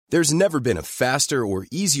There's never been a faster or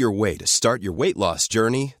easier way to start your weight loss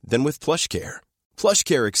journey than with PlushCare.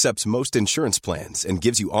 PlushCare accepts most insurance plans and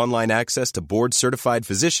gives you online access to board-certified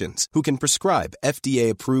physicians who can prescribe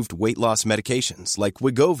FDA-approved weight loss medications like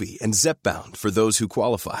Wegovy and Zepbound for those who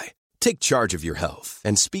qualify. Take charge of your health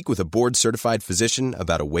and speak with a board-certified physician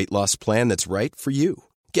about a weight loss plan that's right for you.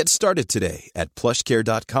 Get started today at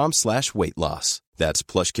plushcare.com/weightloss. That's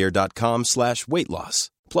plushcare.com/weightloss.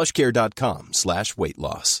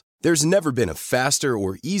 plushcare.com/weightloss. There's never been a faster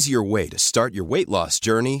or easier way to start your weight loss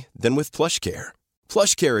journey than with PlushCare.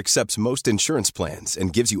 PlushCare accepts most insurance plans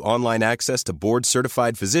and gives you online access to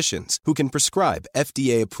board-certified physicians who can prescribe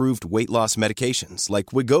FDA-approved weight loss medications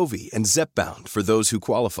like Wegovy and Zepbound for those who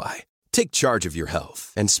qualify. Take charge of your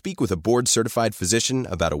health and speak with a board-certified physician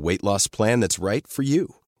about a weight loss plan that's right for you.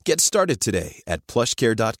 Get started today at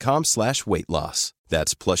plushcare.com/weightloss.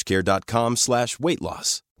 That's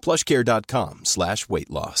plushcare.com/weightloss.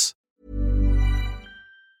 plushcare.com/weightloss.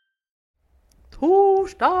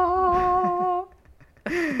 Torsdag!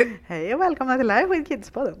 Hej och välkomna till Live with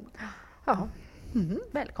Kids-podden. Ja,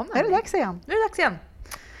 välkomna. Nu är det dags igen. Nu är det dags igen.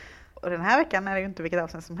 Och den här veckan är det ju inte vilket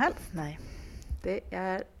avsnitt som helst. Nej, det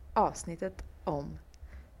är avsnittet om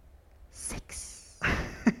sex.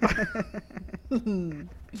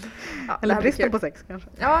 Ja, Eller bristen på sex kanske.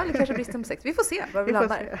 Ja, eller kanske bristen på sex. Vi får se var vi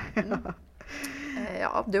landar.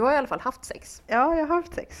 Ja, du har i alla fall haft sex. Ja, jag har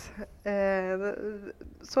haft sex.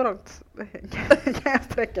 Så långt kan jag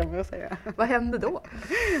sträcka mig och säga. Vad hände då?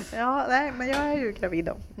 Ja, nej, men jag är ju gravid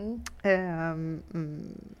då.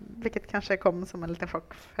 Vilket kanske kom som en liten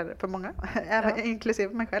chock för många,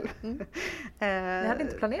 inklusive mig själv. Ni hade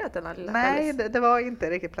inte planerat denna lilla Nej, det var inte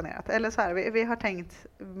riktigt planerat. Eller så här, vi har tänkt,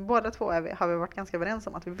 båda två har vi varit ganska överens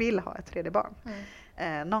om att vi vill ha ett tredje barn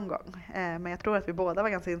någon gång. Men jag tror att vi båda var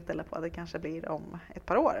ganska inställda på att det kanske blir om ett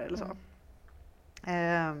par år eller så.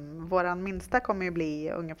 Våran minsta kommer ju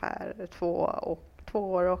bli ungefär 2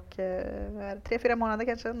 år och 3-4 månader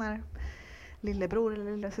kanske när lillebror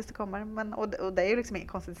eller lillasyster kommer. Men, och det är ju liksom inget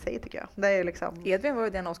konstigt i sig tycker jag. Det är ju liksom... Edvin var ju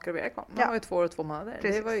den Oscar och Vera kom. Han var ju 2 år och 2 månader.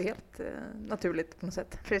 Precis. Det var ju helt naturligt på något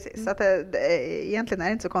sätt. Precis, så att egentligen är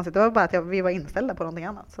det inte så konstigt. Det var bara att vi var inställda på någonting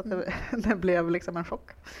annat. Så att det blev liksom en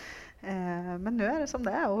chock. Men nu är det som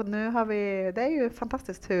det är och nu har vi, det är ju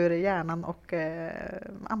fantastiskt hur hjärnan och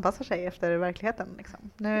anpassar sig efter verkligheten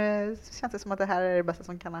liksom. Nu känns det som att det här är det bästa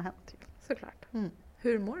som kan ha hänt. Såklart.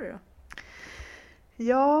 Hur mår du då?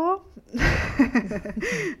 Ja,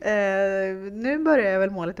 nu börjar jag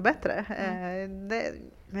väl må lite bättre.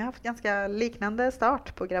 Jag har haft ganska liknande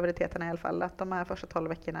start på graviditeten i alla fall. Att de här första 12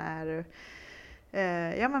 veckorna är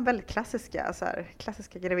men väldigt klassiska,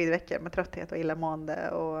 klassiska gravidveckor med trötthet och illamående.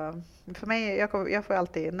 Och för mig, jag får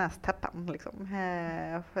alltid nästäppan. Liksom.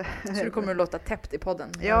 Så du kommer att låta täppt i podden?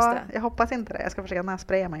 Ja, jag hoppas inte det. Jag ska försöka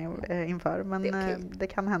nässpraya mig inför, men det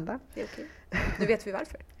kan hända. Det är okej. Nu vet vi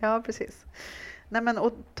varför. Ja, precis. Nej, men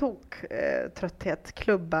och trötthet,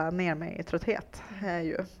 klubba ner mig i trötthet är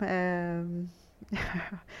ju.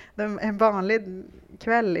 En vanlig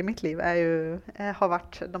kväll i mitt liv har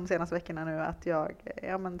varit de senaste veckorna nu att jag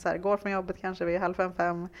går från jobbet kanske vid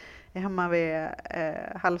 4:30, är hemma vid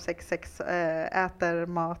 5:30, äter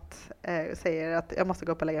mat, säger att jag måste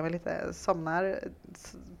gå upp och lägga mig lite, somnar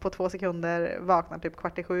på 2 sekunder, vaknar typ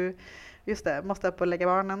 6:15. Just det, måste upp och lägga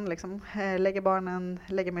barnen liksom.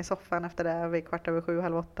 Lägger mig i soffan efter det vid 7:15,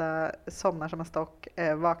 7:30, somnar som en stock,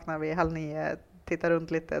 vaknar vid 8:30, tittar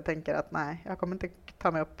runt lite, tänker att nej, jag kommer inte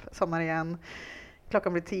ta mig upp, somnar igen.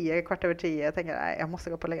 Klockan blir 10, 10:15, tänker nej, jag måste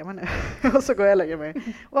gå upp och lägga mig nu. Och så går jag och lägger mig.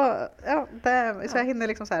 Och så jag hinner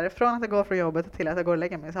liksom så här, från att jag går från jobbet till att jag går och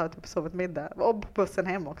lägger mig så har jag typ sovit middag. Och bussen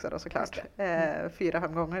hem också då såklart.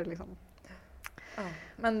 4-5 gånger liksom. Ja.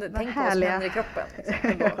 Men tänk på vad som händer i kroppen.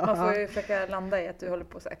 Liksom. Man får ju försöka landa i att du håller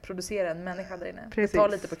på att producera en människa där inne. Precis. Ta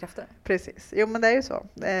lite på krafterna. Precis. Jo, men det är ju så.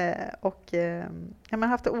 Jag har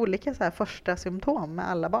haft olika så här första symptom med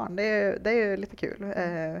alla barn. Det är ju lite kul.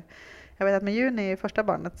 Jag vet att med Juni, första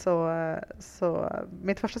barnet, så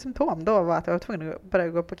mitt första symptom då var att jag var tvungen att börja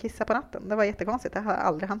gå upp och kissa på natten. Det var jättekonstigt. Det har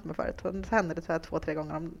aldrig hänt mig förut. Och så hände det så här 2-3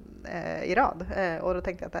 gånger i rad. Och då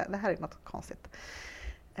tänkte jag att det här är något konstigt.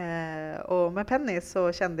 Och med Penny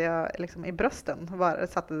så kände jag liksom i brösten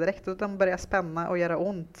satte direkt och de började spänna och göra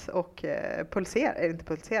ont och inte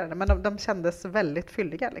pulserade, men de kändes väldigt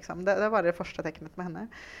fylliga liksom. Det var det första tecknet med henne.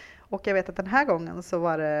 Och jag vet att den här gången så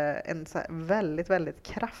var det en så här väldigt, väldigt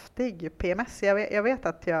kraftig PMS. Jag vet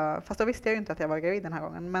att fast då visste jag ju inte att jag var gravid den här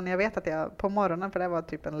gången, men jag vet att jag på morgonen, för det var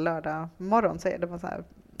typ en lördag morgon, så det var så här,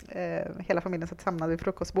 hela familjen satt samlad vid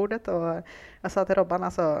frukostbordet och jag sa till Robban,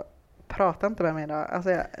 alltså prata inte med mig idag.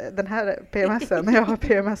 Alltså den här PMSen, jag har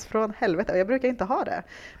PMS från helvete och jag brukar inte ha det.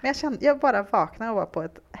 Men jag bara vaknar och var på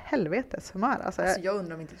ett helvetes humör. Alltså jag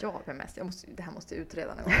undrar om inte jag har PMS. Det här måste jag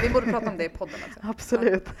utreda någon gång. Vi borde prata om det i podden också.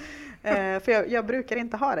 Absolut. Ja. För jag brukar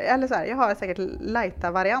inte ha det. Eller så här, jag har säkert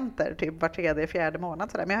lighta varianter typ var 3-4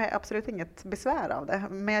 månad. Men jag har absolut inget besvär av det.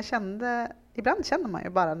 Men ibland känner man ju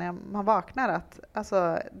bara när man vaknar att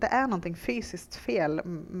alltså, det är någonting fysiskt fel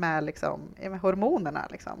med hormonerna.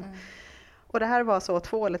 Liksom. Och det här var så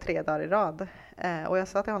 2 eller 3 dagar i rad. Och jag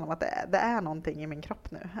sa till honom att det är någonting i min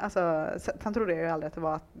kropp nu. Alltså, sen trodde jag ju aldrig att det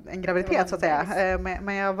var en graviditet så att säga.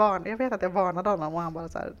 Men jag vet att jag varnade honom och han bara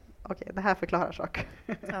så här, okej, det här förklarar saker.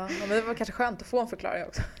 Ja, men det var kanske skönt att få en förklaring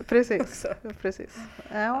också. Precis.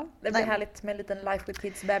 Ja, det blir härligt med en liten Life with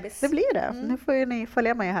Kids bebis. Det blir det. Nu får ju ni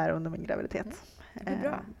följa mig här under min graviditet. Det blir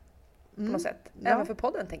bra. På något sätt. Även för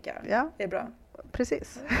podden tänker jag. Ja. Det är bra.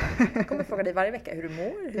 Precis. Jag kommer fråga dig varje vecka hur du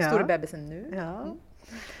mår. Hur stor är bebisen nu? Ja.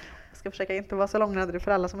 Jag ska försöka inte vara så långrandig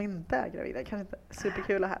för alla som inte är gravida. Kanske inte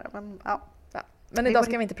superkul här. Men ja. Men idag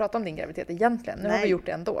ska vi inte prata om din graviditet egentligen. Nu har vi gjort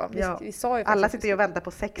det ändå. Vi sa ju alla sitter ju och väntar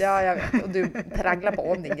på sex. Ja, jag vet. Och du tragglar på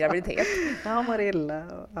om din graviditet. Ja, mår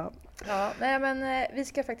illa. Ja, nej, men vi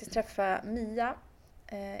ska faktiskt träffa Mia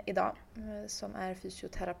idag som är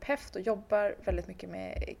fysioterapeut och jobbar väldigt mycket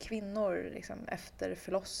med kvinnor liksom, efter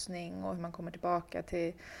förlossning och hur man kommer tillbaka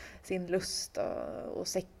till sin lust och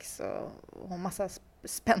sex och massa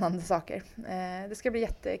spännande saker. Det ska bli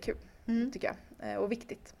jättekul tycker jag och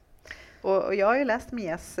viktigt. Och jag har ju läst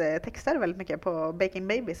Mias texter väldigt mycket på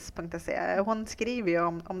bakingbabies.se. Hon skriver ju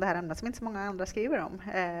om det här ämnet som inte så många andra skriver om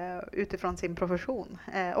utifrån sin profession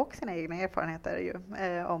och sina egna erfarenheter ju,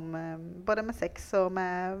 om både med sex och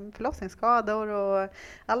med förlossningsskador och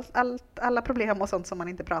alla problem och sånt som man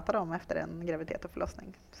inte pratar om efter en graviditet och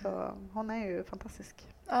förlossning. Så hon är ju fantastisk.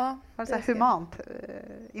 Ja, har så här humant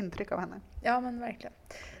intryck av henne. Ja, men verkligen.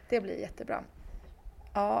 Det blir jättebra.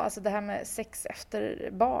 Ja, alltså det här med sex efter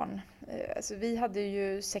barn. Alltså vi hade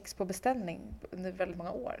ju sex på beställning under väldigt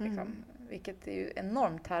många år. Liksom, vilket är ju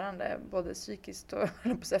enormt tärande, både psykiskt och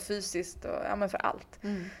fysiskt och men för allt.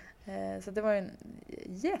 Så det var ju en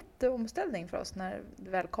jätteomställning för oss när det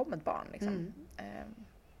väl kom ett barn. Liksom.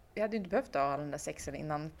 Vi hade ju inte behövt ha all den där sexen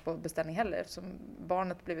innan på beställning heller, eftersom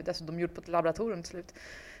barnet blev dessutom gjort på ett laboratorium till slut.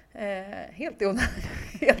 Helt i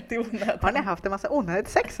onödan. Har ni haft en massa onödigt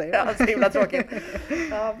sex? Ja, så himla tråkigt.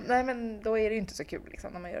 Ja, nej, men då är det ju inte så kul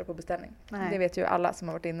liksom, när man gör det på beställning. Nej. Det vet ju alla som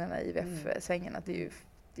har varit inne i IVF-svängen att det är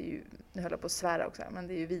ju, nu höll jag på att svära också, men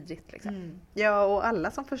det är ju vidrigt liksom. Ja, och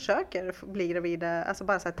alla som försöker bli gravida, alltså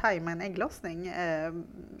bara så här tajma en ägglossning.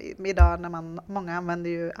 Idag när många använder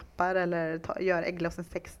ju appar eller gör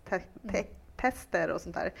ägglossningstester och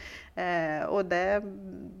sånt där. Och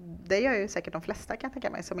det gör ju säkert de flesta, kan jag tänka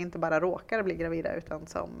mig, som inte bara råkar bli gravida utan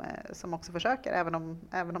som också försöker,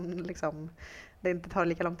 även om liksom, det inte tar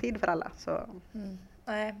lika lång tid för alla. Så.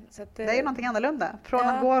 Nej, så att det är ju någonting annorlunda. Från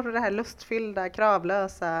att gå det här lustfyllda,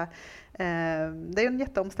 kravlösa, det är ju en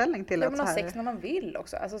jätteomställning till att man har sex när man vill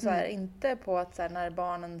också. Alltså så här, inte på att så här, när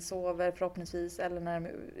barnen sover förhoppningsvis eller när de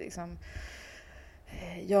liksom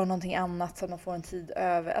gör någonting annat så att man får en tid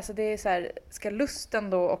över. Alltså det är så här, ska lusten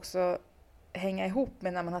då också hänga ihop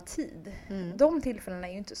med när man har tid? De tillfällena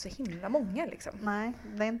är ju inte så himla många liksom. Nej,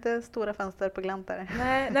 det är inte stora fönster på glantar.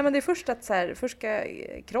 Nej, men det är först att så här, först ska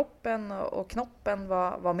kroppen och knoppen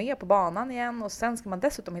vara med på banan igen och sen ska man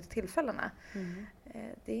dessutom hitta tillfällena.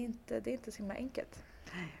 Det är inte så himla enkelt.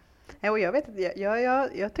 Ja, och jag vet att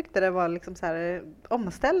jag tyckte det var liksom så här,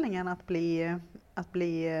 omställningen att bli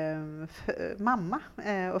mamma.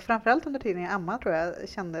 Och framförallt under tiden jag ammade tror jag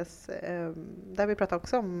kändes, där vi pratar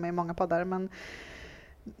också om i många poddar, men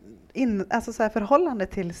alltså så här, förhållande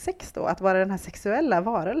till sex då, att vara den här sexuella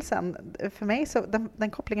varelsen, för mig så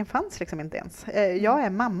den kopplingen fanns liksom inte ens. Jag är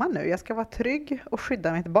mamma nu, jag ska vara trygg och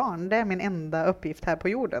skydda mitt barn, det är min enda uppgift här på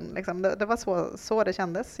jorden liksom. Det var så det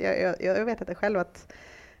kändes. Jag vet att det själv att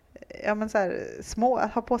men så här,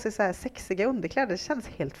 att ha på sig så här sexiga underkläder, det känns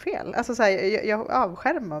helt fel. Alltså så här, jag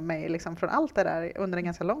avskärmar mig liksom från allt det där under en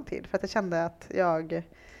ganska lång tid, för att jag kände att jag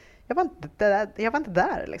var inte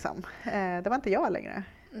där liksom. Det var inte jag längre.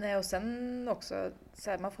 Nej, och sen också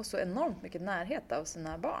så här, man får så enormt mycket närhet av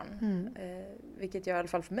sina barn. Vilket gör i alla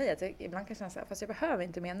fall för mig att jag ibland kan känna så här, fast jag behöver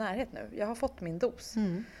inte mer närhet nu. Jag har fått min dos.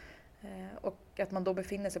 Och att man då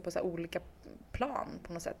befinner sig på så här olika plan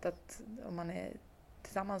på något sätt. Att om man är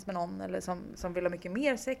tillsammans med någon eller som vill ha mycket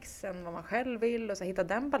mer sex än vad man själv vill och så hitta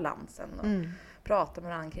den balansen och prata med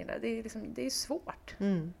varandra kring det. Det är svårt.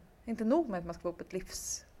 Inte nog med att man ska få upp ett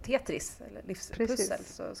livstetris eller livspussel,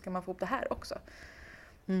 så ska man få upp det här också.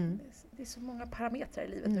 Det är så många parametrar i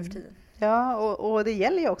livet nu för tiden. Ja, och det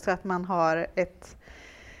gäller ju också att man har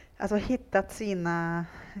hittat sina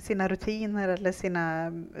rutiner eller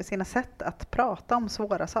sina sätt att prata om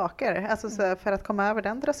svåra saker. Alltså så för att komma över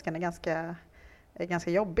den tröskeln är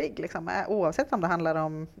ganska jobbig. Liksom. Oavsett om det handlar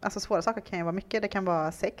om, alltså svåra saker kan ju vara mycket. Det kan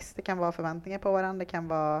vara sex, det kan vara förväntningar på varandra, det kan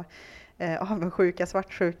vara avundsjuka,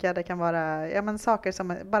 svartsjuka. Det kan vara saker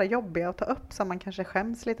som är bara jobbiga att ta upp, som man kanske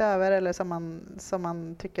skäms lite över eller som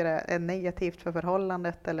man tycker är negativt för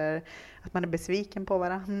förhållandet, eller att man är besviken på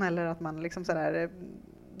varandra, eller att man liksom sådär.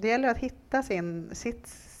 Det gäller att hitta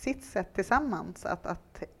sitt sätt tillsammans,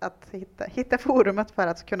 att hitta forumet för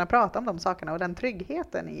att kunna prata om de sakerna, och den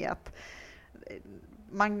tryggheten i att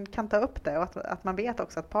man kan ta upp det, och att man vet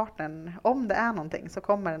också att partnern, om det är någonting, så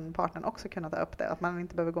kommer partnern också kunna ta upp det. Att man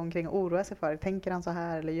inte behöver gå omkring och oroa sig för, tänker han så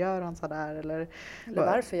här eller gör han så där? Eller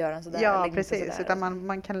varför gör han så där? Ja, precis. Utan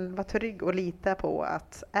man kan vara trygg och lita på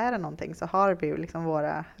att är det någonting så har vi liksom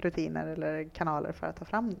våra rutiner eller kanaler för att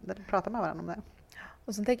prata med varandra om det.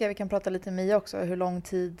 Och sen tänker jag vi kan prata lite med Mia också, hur lång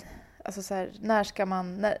tid, alltså så här, när ska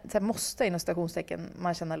man, måste inom stationstecken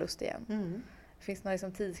man känna lust igen? Finns det någon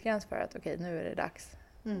liksom tidsgräns för att okej, nu är det dags?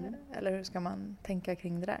 Eller hur ska man tänka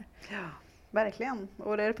kring det där? Ja, verkligen.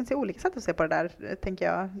 Och det finns ju olika sätt att se på det där, tänker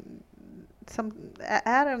jag. Som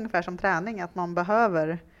är ungefär som träning, att man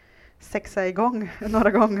behöver sexa igång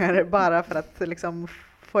några gånger bara för att liksom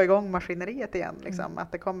få igång maskineriet igen. Liksom.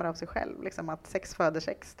 Att det kommer av sig själv. Liksom, att sex föder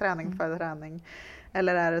sex, träning föder träning.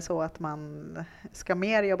 Eller är det så att man ska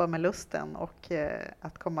mer jobba med lusten och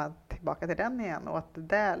att komma tillbaka till den igen, och att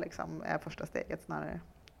det liksom är första steget snarare.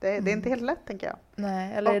 Det är inte helt lätt, tänker jag.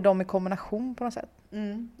 Nej, eller är de i kombination på något sätt?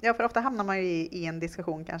 Ja, för ofta hamnar man ju i en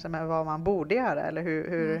diskussion kanske med vad man borde göra, eller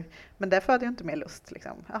hur. Men det föder ju inte mer lust.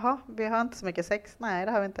 Liksom. Jaha, vi har inte så mycket sex. Nej,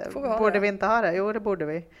 det har vi inte. Borde vi inte ha det? Jo, det borde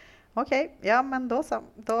vi. Okej, ja men då så.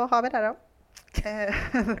 Då har vi det då.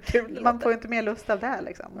 Man får ju inte mer lust av det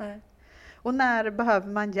liksom. Nej. Och när behöver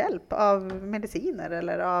man hjälp av mediciner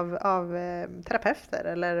eller av terapeuter,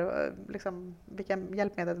 eller liksom vilka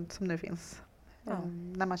hjälpmedel som nu finns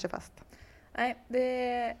när man kör fast? Nej, det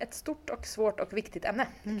är ett stort och svårt och viktigt ämne.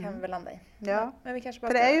 Det kan vi väl landa i. Ja, men vi kanske bara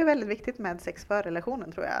för det är ju väldigt viktigt med sex för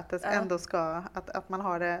relationen, tror jag. Att det ändå ska, att man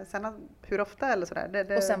har det, sen hur ofta eller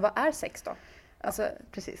sådär. Och sen vad är sex då? Alltså,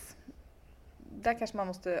 precis. Där kanske man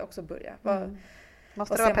måste också börja.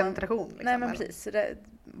 Måste det vara penetration? Liksom, nej, men precis.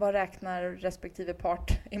 Vad räknar respektive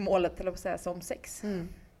part i målet, eller att säga, som sex?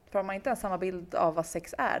 För om man inte har samma bild av vad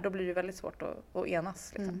sex är, då blir det väldigt svårt att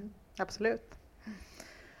enas. Liksom. Absolut.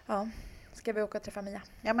 Ja. Ska vi åka och träffa Mia?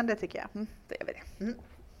 Ja, men det tycker jag. Då gör vi det.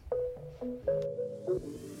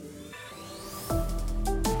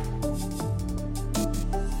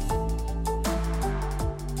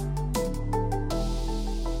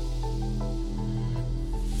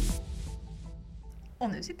 Och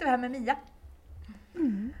nu sitter vi här med Mia.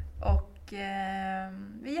 Och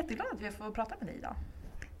vi är jätteglada att vi får prata med dig idag.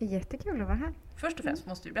 Jättekul att vara här. Först och främst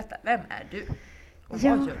måste du berätta, vem är du? Och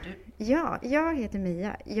vad gör du? Ja, jag heter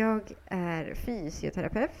Mia. Jag är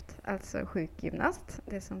fysioterapeut, alltså sjukgymnast,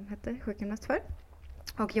 det som heter sjukgymnast för.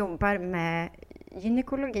 Och jobbar med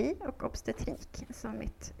gynekologi och obstetrik som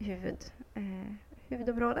mitt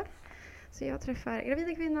huvudområde. Så jag träffar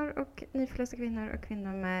gravida kvinnor och nyförlösta kvinnor och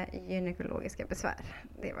kvinnor med gynekologiska besvär.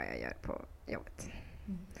 Det är vad jag gör på jobbet.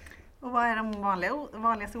 Och vad är de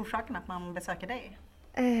vanligaste orsakerna att man besöker dig?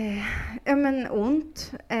 Ja, men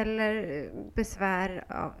ont eller besvär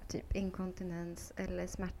av typ inkontinens eller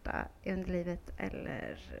smärta i underlivet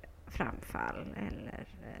eller framfall eller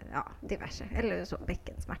diverse. Eller så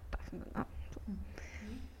bäckensmärta. Ja.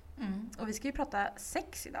 Och vi ska ju prata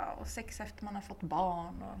sex idag, och sex efter man har fått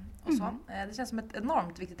barn och så. Det känns som ett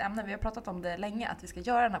enormt viktigt ämne. Vi har pratat om det länge, att vi ska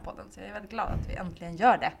göra den här podden, så jag är väldigt glad att vi äntligen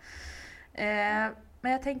gör det.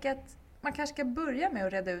 Men jag tänker att man kanske ska börja med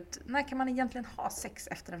att reda ut, när kan man egentligen ha sex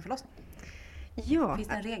efter en förlossning? Ja. Finns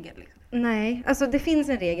det en regel? Liksom? Nej, alltså det finns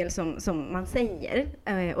en regel som man säger,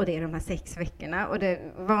 och det är de här 6 veckorna. Och det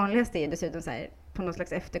vanligaste är dessutom så här, på någon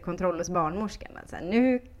slags efterkontroll hos barnmorskan. Så här,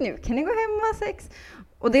 nu kan ni gå hem och ha sex.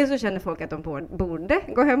 Och det så känner folk att de borde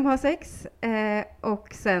gå hem och ha sex.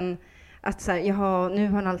 Och sen att så här, jaha,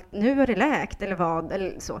 nu har det läkt eller vad,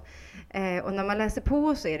 eller så. Och när man läser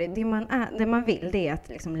på så är det man vill, det är att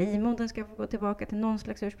liksom livmodern ska få gå tillbaka till någon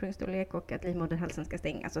slags ursprungsstorlek och att livmoderhalsen ska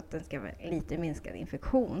stängas så att den ska vara lite minskad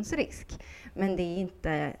infektionsrisk. Men det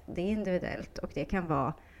är individuellt, och det kan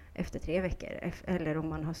vara efter 3 veckor, eller om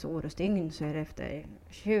man har sår och stygn så är det efter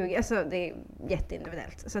 20, alltså det är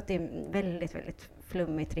jätteindividuellt. Så att det är väldigt, väldigt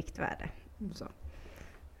flummigt riktvärde. Så.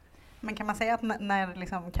 Men kan man säga att när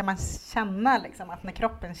liksom, kan man känna liksom att när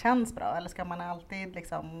kroppen känns bra, eller ska man alltid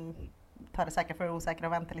liksom ta det säkra för det osäkra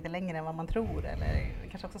och vänta lite längre än vad man tror, eller det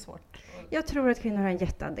kanske också svårt? Jag tror att kvinnor har en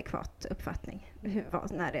jätteadekvat uppfattning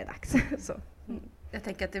när det är dags. Så. Jag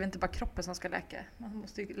tänker att det är inte bara kroppen som ska läka, man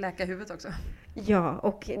måste ju läka huvudet också. Ja,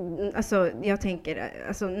 och alltså, jag tänker,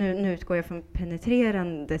 alltså, nu utgår jag från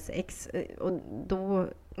penetrerande sex, och då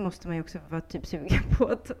måste man ju också vara typ sugen på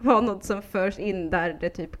att ha något som förs in där det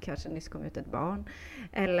typ kanske nyss kom ut ett barn.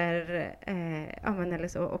 Eller, eller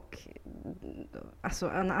så. Och alltså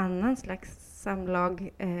en annan slags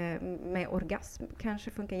samlag med orgasm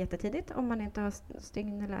kanske funkar jättetidigt om man inte har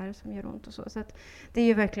stygn eller ärr som gör ont och så. Så att det är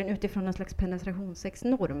ju verkligen utifrån en slags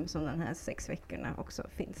penetrationssexnorm som den här 6 veckorna också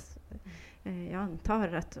finns. Jag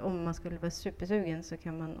antar att om man skulle vara supersugen så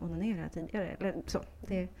kan man onanera tidigare. Eller så.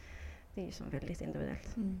 Det är ju som väldigt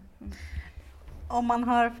individuellt. Om man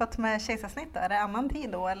har fått med kejsarsnitt, är det annan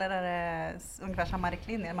tid då, eller är det ungefär samma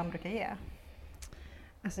riktlinjer man brukar ge?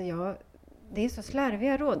 Alltså det är så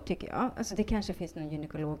slarviga råd tycker jag. Alltså det kanske finns någon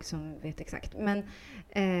gynekolog som vet exakt. Men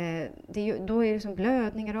då är det som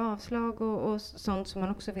blödningar och avslag och sånt som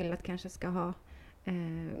man också vill att kanske ska ha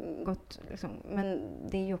gått. Liksom. Men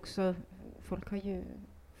det är ju också, folk har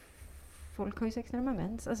ju sex när de har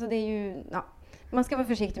mens. Alltså det är ju, man ska vara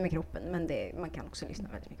försiktig med kroppen, men man kan också lyssna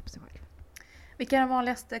väldigt mycket på sig själv. Vilka är de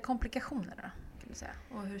vanligaste komplikationerna då, kan du säga?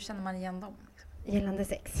 Och hur känner man igen dem? Gällande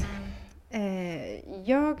sex?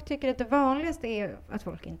 Jag tycker att det vanligaste är att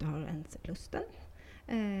folk inte har ens lusten.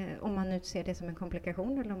 Om man nu ser det som en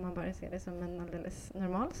komplikation eller om man bara ser det som en alldeles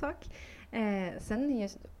normal sak. Sen är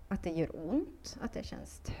just att det gör ont, att det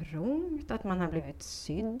känns trångt, att man har blivit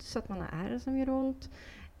sydd så att man har ärr som gör ont.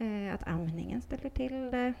 Att amningen ställer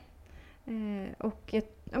till det. Och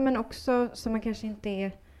men också som man kanske inte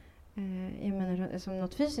är som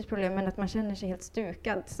något fysiskt problem, men att man känner sig helt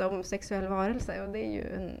stukad som sexuell varelse, och det är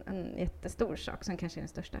ju en jättestor sak som kanske är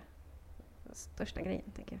den största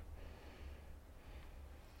grejen, tänker jag.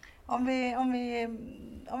 Om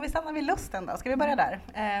vi stannar vid lusten då, ska vi börja där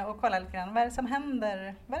och kolla lite grann. Vad är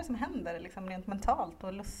det som händer liksom rent mentalt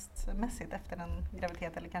och lustmässigt efter en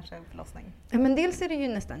graviditet eller kanske förlossning? Ja, men dels är det ju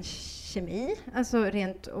nästan kemi, alltså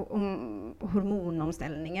rent om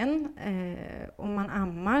hormonomställningen. Om man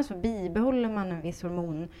ammar så bibehåller man en viss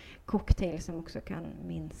hormoncocktail som också kan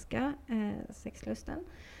minska sexlusten.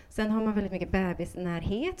 Sen har man väldigt mycket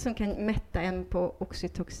bebisnärhet som kan mätta en på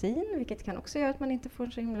oxytocin, vilket kan också göra att man inte får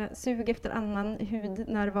så himla sug efter annan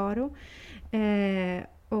hudnärvaro.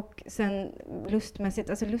 Och sen lustmässigt,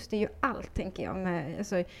 alltså lust är ju allt, tänker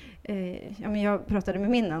jag. Jag pratade med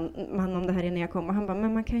min man om det här innan jag kom, och han bara,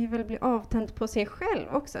 men man kan ju väl bli avtänd på sig själv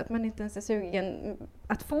också, att man inte ens är sugen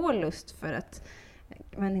att få lust för att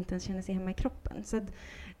man inte ens känner sig hemma i kroppen. Så att,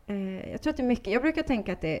 jag tror att det är mycket. Jag brukar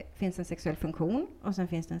tänka att det finns en sexuell funktion, och sen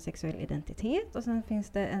finns det en sexuell identitet, och sen finns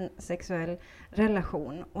det en sexuell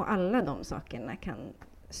relation, och alla de sakerna kan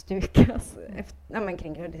stukas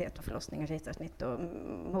kring graviditet och förlossning och kejsarsnitt och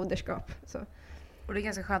moderskap. Så. Och det är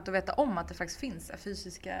ganska skönt att veta om att det faktiskt finns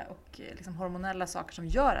fysiska och liksom hormonella saker som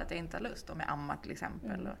gör att jag inte har lust, om jag ammar till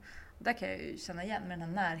exempel. Och där kan jag ju känna igen med den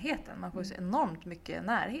här närheten. Man får ju så enormt mycket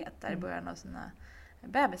närhet där i början av sina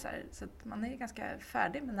bebisar, så att man är ganska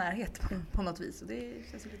färdig med närhet på något vis, och det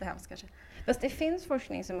känns lite hemskt kanske. Fast det finns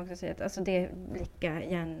forskning som också säger att alltså det lika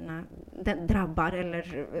gärna drabbar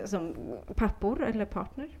eller som pappor eller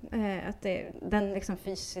partner, att den liksom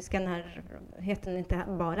fysiska närheten inte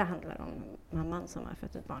bara handlar om mamman som har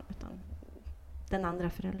fött ett barn, utan den andra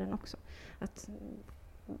föräldern också. Att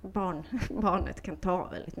barnet kan ta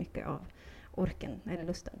väldigt mycket av orken eller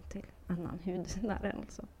lusten till annan hudnära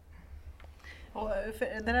alltså. Och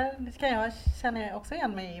det där känner jag också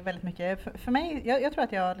igen mig väldigt mycket. För mig, jag tror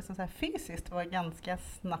att jag liksom så här fysiskt var ganska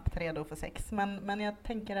snabbt redo för sex. Men jag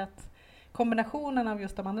tänker att kombinationen av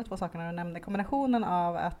just de andra 2 sakerna du nämnde, kombinationen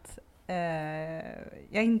av att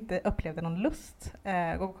jag inte upplevde någon lust,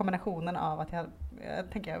 och kombinationen av att jag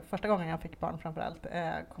tänker första gången jag fick barn framförallt,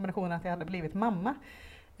 kombinationen att jag hade blivit mamma,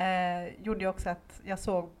 gjorde ju också att jag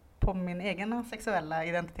såg på min egen sexuella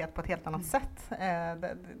identitet på ett helt annat sätt. Jag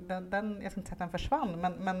ska inte säga att den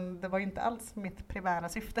försvann, men det var ju inte alls mitt primära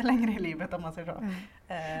syfte längre i livet, om man säger så.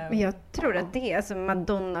 Men jag tror att det, alltså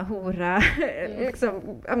Madonna, hora,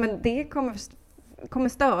 liksom, men det kommer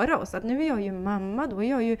störa oss. Att nu är jag ju mamma, då är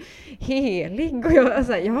jag ju helig, och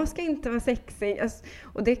jag ska inte vara sexig. Alltså,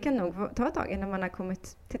 och det kan nog ta ett tag innan man har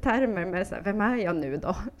kommit till termer med så här, vem är jag nu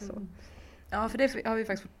då? Så. Ja, för det har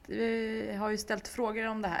vi har ju ställt frågor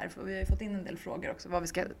om det här, för vi har ju fått in en del frågor också, vad vi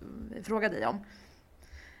ska fråga dig om.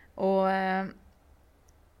 Och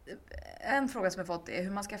En fråga som jag fått är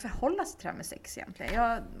hur man ska förhålla sig till det här med sex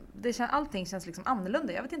egentligen. Allting känns liksom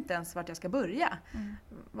annorlunda. Jag vet inte ens vart jag ska börja.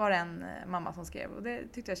 Var en mamma som skrev. Och det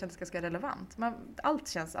tyckte jag kändes ganska relevant. Men allt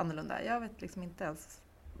känns annorlunda. Jag vet liksom inte ens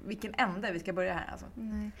vilken ände vi ska börja här. Alltså.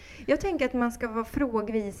 Nej. Jag tänker att man ska vara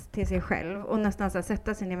frågvis till sig själv. Och nästan så här,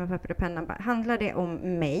 sätta sig ner med papper och penna. Handlar det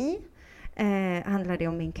om mig? Handlar det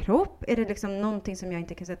om min kropp? Är det liksom någonting som jag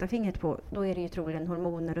inte kan sätta fingret på? Då är det ju troligen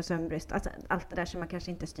hormoner och sömnbrist. Alltså allt det där som man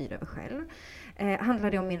kanske inte styr över själv.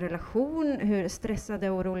 Handlar det om min relation? Hur stressade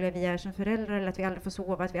och oroliga vi är som föräldrar? Eller att vi aldrig får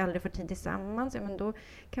sova, att vi aldrig får tid tillsammans? Ja, men då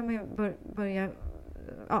kan man ju börja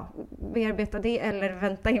bearbeta det eller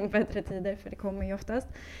vänta in bättre tider, för det kommer ju oftast.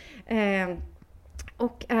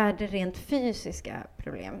 Och är det rent fysiska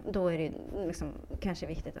problem, då är det liksom kanske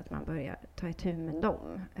viktigt att man börjar ta itu med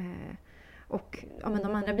dem. Och men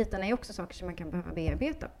de andra bitarna är också saker som man kan behöva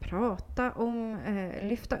bearbeta, prata om,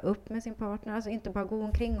 lyfta upp med sin partner. Alltså inte bara gå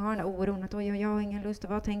omkring och ha den här oron att jag har ingen lust, och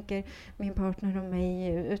vad tänker min partner om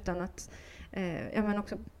mig? Utan att men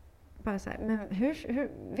också bara så här, men hur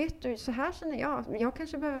vet du, så här känner jag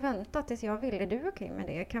kanske behöver vänta tills jag vill. Är du okej med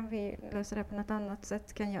det? Kan vi lösa det på något annat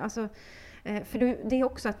sätt? För det är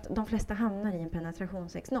också att de flesta hamnar i en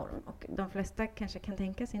penetrationssexnorm, och de flesta kanske kan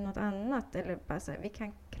tänka sig något annat, eller bara så här, vi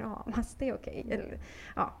kan kramas, det är okej.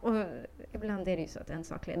 Och ibland är det ju så att en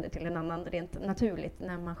sak leder till en annan rent naturligt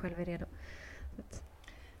när man själv är redo.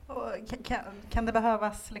 Och kan det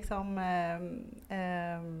behövas liksom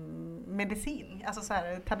medicin, alltså så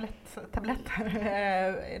här tabletter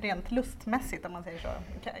rent lustmässigt, om man säger så?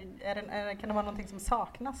 Kan det vara någonting som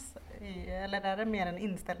saknas eller är det mer en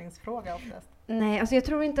inställningsfråga oftast? Nej, alltså jag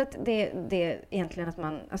tror inte att det är egentligen att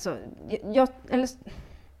man, alltså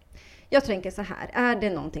jag tänker så här, är det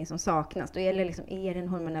någonting som saknas, då är det en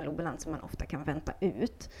hormonell obalans som man ofta kan vänta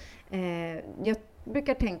ut. Jag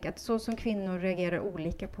brukar tänka att så som kvinnor reagerar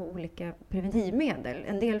olika på olika preventivmedel.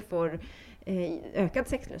 En del får ökad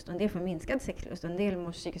sexlust, en del får minskad sexlust, en del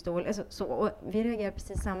mår psykiskt dåligt. Och vi reagerar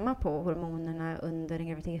precis samma på hormonerna under en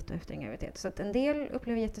graviditet och efter en graviditet. Så att en del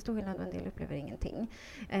upplever jättestor skillnad och en del upplever ingenting.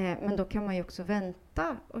 Men då kan man ju också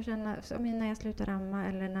vänta och känna, när jag slutar amma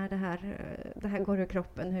eller när det här går ur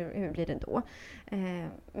kroppen, hur blir det då?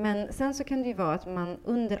 Men sen så kan det ju vara att man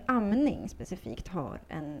under amning specifikt har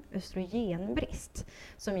en östrogenbrist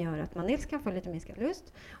som gör att man dels kan få lite minskad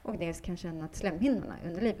lust och dels kan känna att slemhinnorna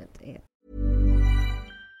under livet är...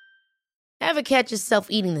 Ever catch yourself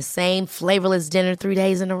eating the same flavorless dinner 3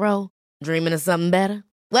 days in a row? Dreaming of something better?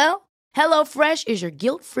 Well, HelloFresh is your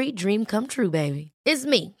guilt-free dream come true, baby. It's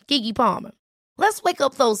me, Keke Palmer. Let's wake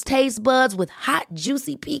up those taste buds with hot,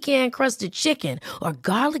 juicy pecan-crusted chicken or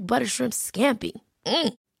garlic butter shrimp scampi.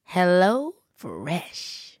 Hello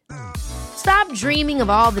Fresh. Stop dreaming of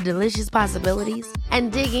all the delicious possibilities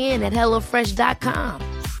and dig in at HelloFresh.com.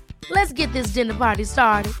 Let's get this dinner party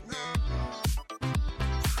started.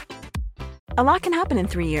 A lot can happen in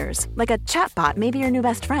 3 years, like a chatbot may be your new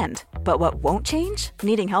best friend. But what won't change?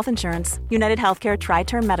 Needing health insurance. United Healthcare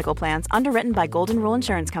Tri-Term Medical Plans, underwritten by Golden Rule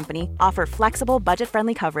Insurance Company, offer flexible,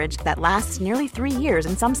 budget-friendly coverage that lasts nearly 3 years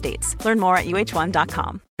in some states. Learn more at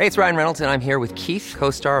uh1.com. Hey, it's Ryan Reynolds, and I'm here with Keith,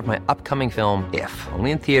 co-star of my upcoming film, If,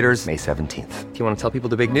 only in theaters May 17th. Do you want to tell people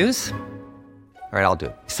the big news? All right, I'll do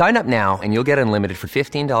it. Sign up now and you'll get unlimited for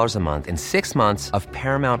 $15 a month and 6 months of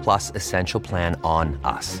Paramount Plus Essential Plan on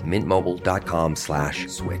us.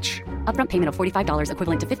 MintMobile.com/switch. Upfront payment of $45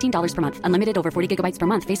 equivalent to $15 per month. Unlimited over 40 gigabytes per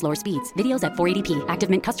month. Face lower speeds. Videos at 480p.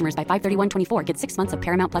 Active Mint customers by 531.24 get 6 months of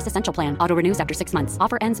Paramount Plus Essential Plan. Auto renews after 6 months.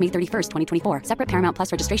 Offer ends May 31st, 2024. Separate Paramount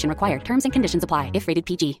Plus registration required. Terms and conditions apply if rated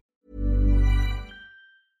PG.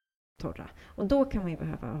 Torra. Och då kan man ju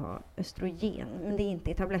behöva ha östrogen, men det är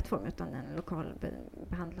inte i tablettform utan en lokal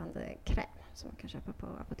behandlande kräm som man kan köpa på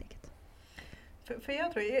apoteket. För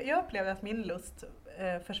jag upplevde att min lust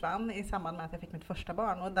försvann i samband med att jag fick mitt första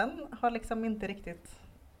barn, och den har liksom inte riktigt,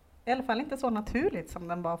 i alla fall inte så naturligt som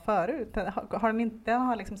den var förut. Den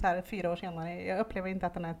har liksom så här 4 år senare, jag upplever inte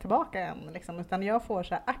att den är tillbaka än liksom, utan jag får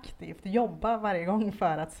så här aktivt jobba varje gång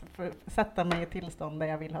för att sätta mig i tillstånd där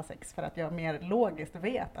jag vill ha sex, för att jag mer logiskt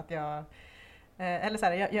vet att jag eller så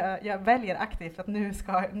här, jag väljer aktivt att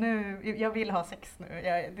jag vill ha sex nu. Det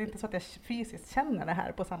är inte så att jag fysiskt känner det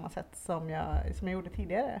här på samma sätt som jag gjorde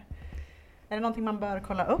tidigare. Är det någonting man bör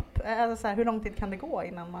kolla upp? Alltså så här, hur lång tid kan det gå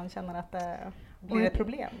innan man känner att det blir ett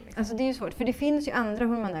problem? Liksom? Alltså det är ju svårt, för det finns ju andra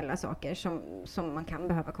hormonella saker som man kan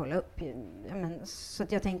behöva kolla upp. Så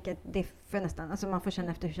att jag tänker att det för nästan, alltså man får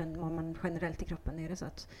känna efter hur man generellt i kroppen, är det så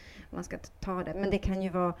att man ska ta det. Men det kan ju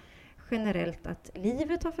vara generellt att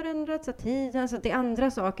livet har förändrats, att tiden, så att det är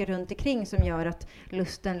andra saker runt omkring som gör att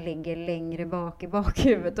lusten ligger längre bak i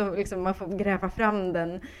bakhuvudet och liksom man får gräva fram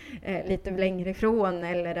den lite längre ifrån,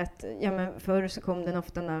 eller att men förr så kom den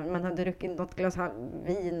ofta när man hade druckit något glas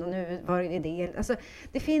vin och nu var det det. Alltså,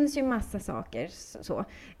 det finns ju massa saker så.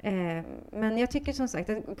 Men jag tycker som sagt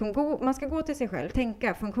att man ska gå till sig själv,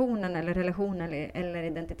 tänka funktionen eller relationen eller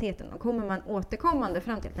identiteten, och kommer man återkommande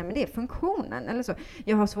fram till att men det är funktionen eller så.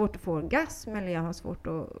 Jag har svårt att få orgasm, eller jag har svårt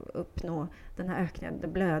att uppnå den här ökade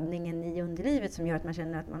blödningen i underlivet som gör att man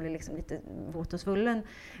känner att man blir liksom lite våt och svullen.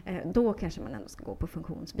 Då kanske man ändå ska gå på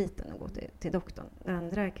funktionsbiten och gå till doktorn. Det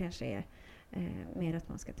andra kanske är mer att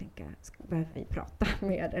man ska tänka, behöver vi prata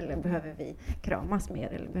mer, eller behöver vi kramas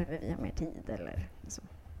mer, eller behöver vi ha mer tid eller så.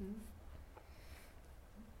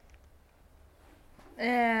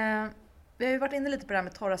 Vi har ju varit inne lite på det här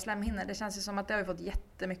med torra slemhinnor. Det känns ju som att det har vi fått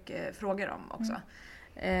jättemycket frågor om också.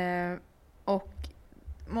 Och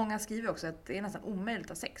många skriver också att det är nästan omöjligt att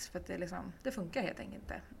ha sex, för att det funkar helt enkelt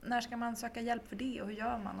inte. När ska man söka hjälp för det, och hur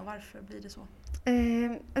gör man, och varför blir det så?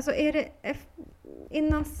 Alltså är det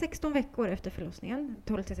innan 16 veckor efter förlossningen,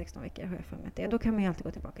 12-16 veckor har jag för mig att det, då kan man ju alltid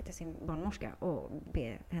gå tillbaka till sin barnmorska och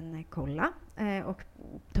be henne kolla och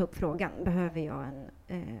ta upp frågan, behöver jag en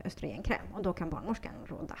östrogenkräm? Och då kan barnmorskan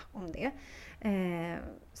råda om det.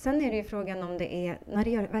 Sen är det ju frågan om det är, när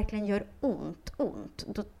det verkligen gör ont,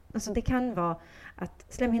 då, alltså det kan vara att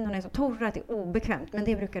slemhinnorna är så torra att det är obekvämt, men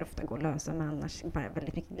det brukar ofta gå att lösa med annars bara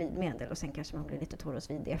väldigt mycket glidmedel, och sen kanske man blir lite torr och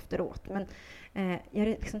svidig efteråt. Men gör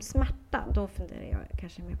det liksom smärta, då funderar jag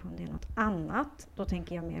kanske mer på om det är något annat. Då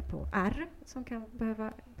tänker jag mer på ärr som kan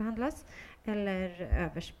behöva behandlas, eller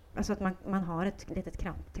alltså att man har ett litet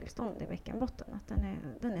kramptillstånd i bäckenbotten, att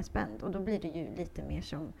den är spänd, och då blir det ju lite mer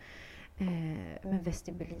som med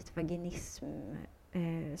vestibulit, vaginism,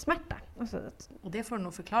 smärta. Och det får du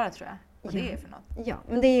nog förklara, tror jag. Och det är för något. Ja,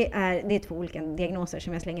 men det är 2 olika diagnoser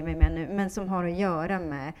som jag slänger mig med nu, men som har att göra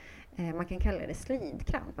med, man kan kalla det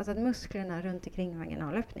slidkramp. Alltså att musklerna runt omkring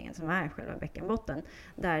vaginalöppningen, som är själva bäckenbotten,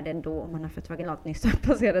 där det då, om man har fött vaginalt nyss har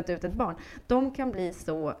passerat ut ett barn, de kan bli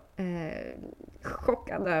så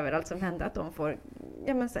chockade över allt som händer att de får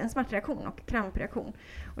en smärtreaktion och krampreaktion.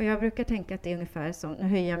 Och jag brukar tänka att det är ungefär som, nu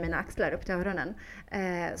höjer jag mina axlar upp till öronen,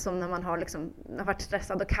 som när man har varit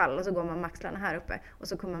stressad och kall, och så går man med axlarna här uppe, och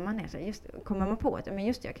så kommer man ner sig, kommer man på att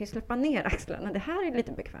jag kan ju släppa ner axlarna, det här är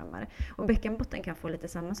lite bekvämare. Och bäckenbotten kan få lite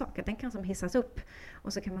samma sak, att den kan som hissas upp,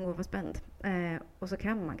 och så kan man gå och vara spänd. Och så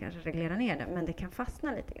kan man kanske reglera ner det, men det kan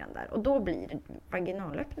fastna lite grann där. Och då blir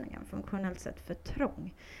vaginalöppningen funktionellt sett för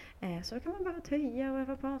trång. Så då kan man behöva töja och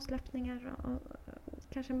öva på avsläppningar och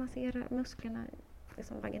kanske massera musklerna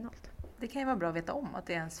liksom vaginalt. Det kan ju vara bra att veta om att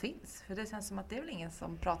det ens finns, för det känns som att det är väl ingen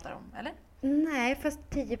som pratar om, eller? Nej, fast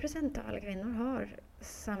 10% av alla kvinnor har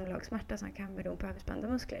samlagssmärta som kan bero på överspända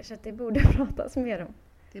muskler, så att det borde pratas mer om.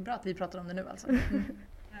 Det är bra att vi pratar om det nu alltså.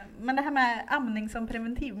 Men det här med amning som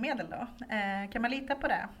preventivmedel då, kan man lita på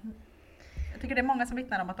det? Jag tycker det är många som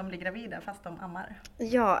vittnar om att de blir gravida fast de ammar.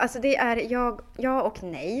 Ja, alltså det är ja och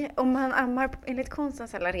nej. Om man ammar enligt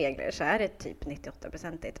konstens alla regler så är det typ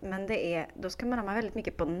 98%. Men då ska man amma väldigt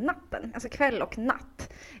mycket på natten, alltså kväll och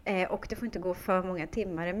natt. Och det får inte gå för många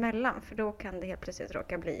timmar emellan, för då kan det helt plötsligt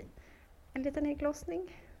råka bli en liten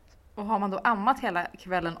ägglossning. Och har man då ammat hela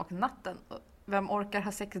kvällen och natten, vem orkar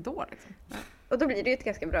ha sex då liksom? Ja. Och då blir det ju ett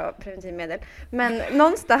ganska bra preventivmedel. Men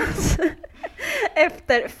någonstans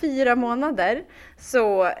efter 4 månader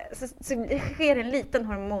så sker en liten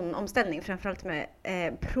hormonomställning, framförallt med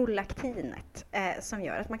prolaktinet, som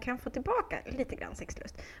gör att man kan få tillbaka lite grann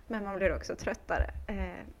sexlust. Men man blir också tröttare.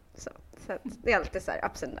 Så att det är alltid så här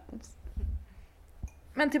ups and downs.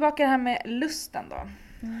 Men tillbaka det här med lusten då.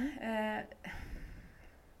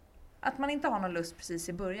 Att man inte har någon lust precis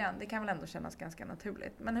i början, det kan väl ändå kännas ganska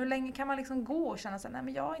naturligt. Men hur länge kan man liksom gå och känna sig, nej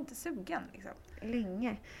men jag är inte sugen liksom?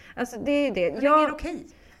 Länge. Alltså det är det. Hur länge är det okej?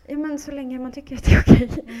 Ja, men så länge man tycker att det är okej.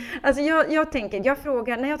 Alltså jag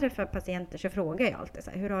frågar, när jag träffar patienter så frågar jag alltid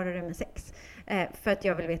så här, hur har du det med sex? För att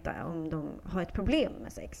jag vill veta om de har ett problem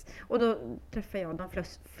med sex. Och då träffar jag, de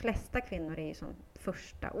flesta kvinnor är ju som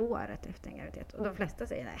första året efter en graviditet. Och de flesta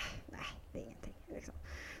säger nej, det är ingenting liksom.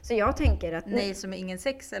 Så jag tänker att... Nej som är ingen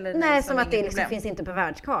sex eller nej som att det liksom finns inte på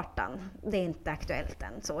världskartan. Det är inte aktuellt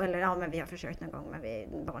än så. Eller ja, men vi har försökt någon gång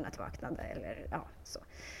men barnet vaknade eller ja, så.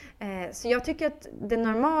 Så jag tycker att det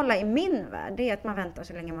normala i min värld är att man väntar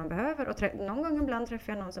så länge man behöver. Och någon gång ibland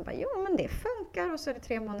träffar jag någon som bara, jo men det funkar. Och så är det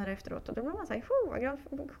 3 månader efteråt. Och då blir man så här,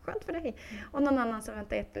 vad skönt för dig. Och någon annan som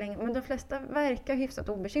väntar jättelänge. Men de flesta verkar hyfsat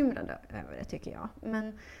obekymrade över det tycker jag.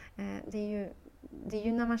 Men det är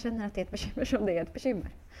ju när man känner att det är ett bekymmer som det är ett bekymmer.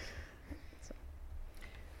 Så.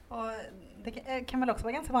 Och det kan väl också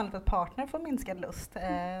vara ganska vanligt att partner får minskad lust.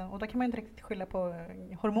 Och då kan man inte riktigt skylla på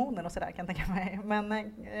hormoner och sådär, kan jag tänka mig. Men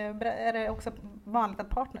är det också vanligt att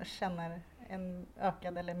partners känner en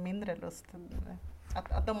ökad eller mindre lust?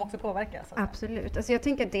 Att de också påverkas? Absolut. Alltså jag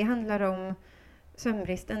tänker att det handlar om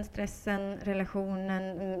sömnbristen, stressen,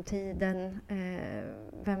 relationen, tiden,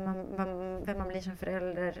 vem man blir som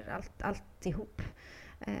förälder, alltihop.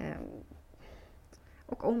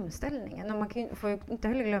 Och omställningen. Och man får ju inte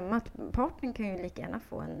heller glömma att partnern kan ju lika gärna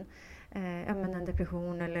få en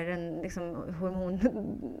depression eller en liksom, hormon,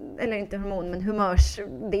 eller inte hormon, men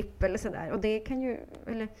humörsdipp eller sådär. Och det kan ju,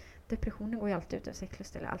 eller depressionen går ju alltid ut av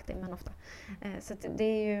sexlust, eller alltid, men ofta. Så att det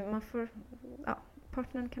är ju,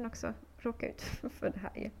 partnern kan också råka ut för det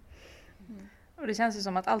här ju. Och det känns ju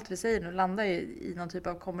som att allt vi säger nu landar ju i någon typ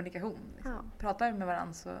av kommunikation. Liksom. Ja. Pratar vi med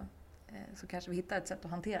varandra så kanske vi hittar ett sätt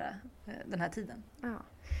att hantera den här tiden. Ja.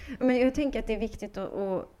 Men jag tänker att det är viktigt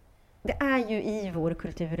att det är ju i vår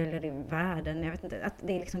kultur eller i världen, jag vet inte, att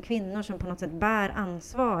det är liksom kvinnor som på något sätt bär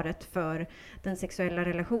ansvaret för den sexuella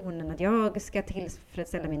relationen. Att jag ska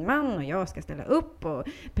tillfredsställa min man och jag ska ställa upp, och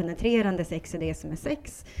penetrerande sex är det som är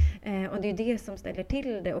sex. Och det är det som ställer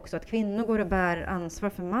till det också, att kvinnor går och bär ansvar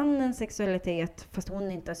för mannens sexualitet fast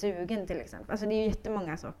hon inte är sugen till exempel. Alltså det är ju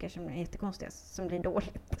jättemånga saker som är jättekonstiga som blir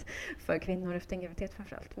dåligt för kvinnor efter en graviditet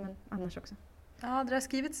framförallt, men annars också. Ja, det har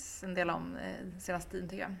skrivits en del om senaste tiden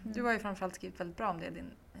tycker jag. Du har ju framförallt skrivit väldigt bra om det i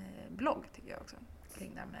din blogg tycker jag också.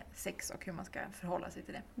 Kring det här med sex och hur man ska förhålla sig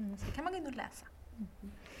till det. Så det kan man gå in och läsa.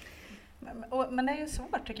 Men det är ju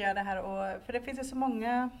svårt tycker jag det här. För det finns ju så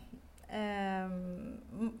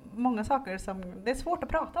många saker som det är svårt att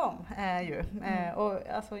prata om. Och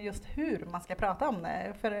alltså just hur man ska prata om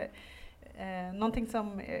det. För någonting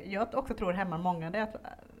som jag också tror hämmar många, det är att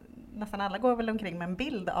nästan alla går väl omkring med en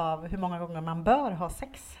bild av hur många gånger man bör ha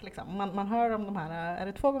sex. Liksom. Man hör om de här, är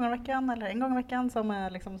det 2 gånger i veckan eller 1 gång i veckan som är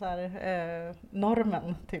liksom så här,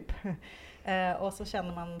 normen typ. Och så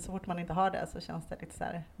känner man, så fort man inte har det så känns det lite så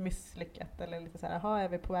här misslyckat. Eller lite så här, är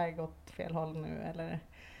vi på väg åt fel håll nu? Eller,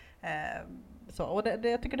 så. Och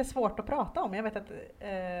jag tycker det är svårt att prata om. Jag vet att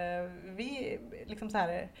vi liksom så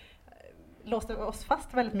här låste oss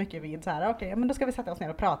fast väldigt mycket vid så här, okej, men då ska vi sätta oss ner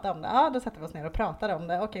och prata om det. Ja, då sätter vi oss ner och pratar om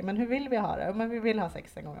det. Okej, men hur vill vi ha det? Men vi vill ha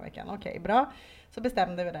sex 1 gång i veckan. Okej, bra. Så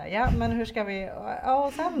bestämde vi det. Ja, men hur ska vi,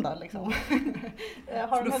 och sen då liksom?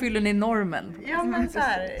 Så då fyller ni normen? Ja, men så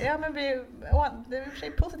här, det är i och för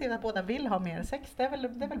sig positivt att båda vill ha mer sex. Det är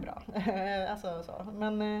väl bra. Alltså så.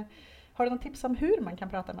 Men har du någon tips om hur man kan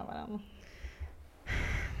prata med varandra?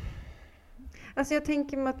 Alltså jag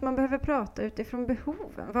tänker att man behöver prata utifrån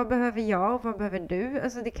behoven. Vad behöver jag och vad behöver du?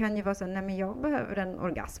 Alltså det kan ju vara så, nej men jag behöver en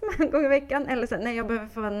orgasm 1 gång i veckan. Eller så, nej jag behöver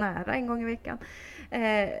få vara nära 1 gång i veckan.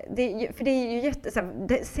 För det är ju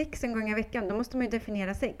sex 1 gång i veckan, då måste man ju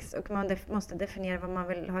definiera sex. Och man måste definiera vad man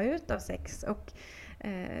vill ha ut av sex. Och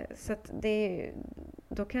så att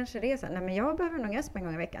då kanske det är så här, nej men jag behöver en orgasm 1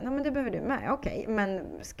 gång i veckan. Nej men det behöver du med, okej.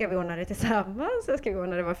 Men ska vi ordna det tillsammans? Ska vi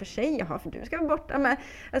ordna det var för sig? Jaha, för du ska vara borta. Men,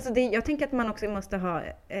 alltså jag tänker att man också måste ha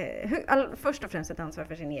först och främst ett ansvar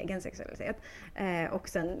för sin egen sexualitet. Och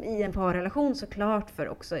sen i en parrelation såklart för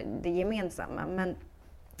också det gemensamma. Men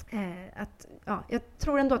jag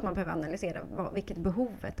tror ändå att man behöver analysera vilket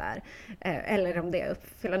behovet är. Eller om det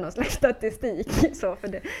uppfyller någon slags statistik. Så för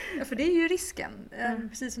det. Ja, för det är ju risken.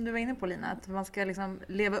 Precis som du var inne på Lina. Att man ska liksom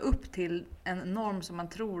leva upp till en norm som man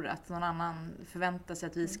tror att någon annan förväntar sig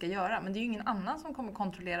att vi ska göra. Men det är ju ingen annan som kommer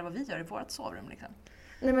kontrollera vad vi gör i vårt sovrum. Liksom.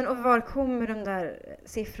 Nej, men och var kommer de där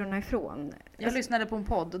siffrorna ifrån? Jag lyssnade på en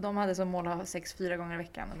podd och de hade som mål att ha sex 4 gånger i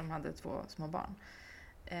veckan. Och de hade 2 små barn.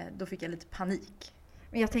 Då fick jag lite panik.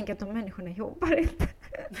 Men jag tänker att de människorna jobbar inte.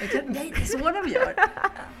 Nej, det är så de gör.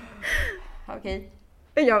 Okej.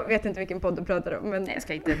 Jag vet inte vilken podd du pratar om. Men... Nej, jag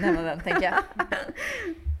ska inte nämna den, tänker jag.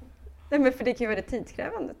 Nej, men för det kan ju vara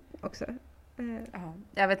tidskrävande också. Ja,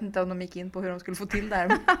 jag vet inte om de gick in på hur de skulle få till det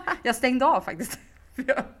här. Jag stängde av faktiskt.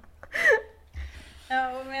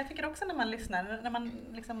 Ja, men jag tycker också när man lyssnar,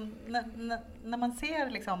 när man ser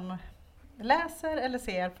liksom, läser eller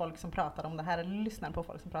ser folk som pratar om det här eller lyssnar på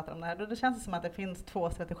folk som pratar om det här, då känns det som att det finns 2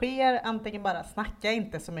 strategier. Antingen bara snacka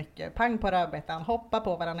inte så mycket, pang på rödbetan, hoppa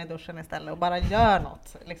på varandra i duschen istället och bara gör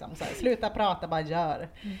något. Liksom, så här, sluta prata, bara gör.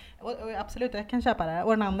 Och absolut, jag kan köpa det.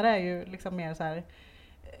 Och den andra är ju liksom mer så här,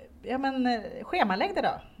 ja men schemalägg det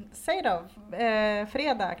då. Säg då,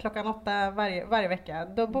 fredag klockan 8 varje vecka.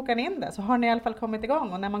 Då bokar ni in det. Så har ni i alla fall kommit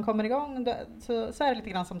igång. Och när man kommer igång så är det lite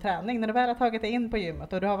grann som träning. När du väl har tagit dig in på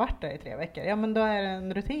gymmet och du har varit där i 3 veckor. Ja men då är det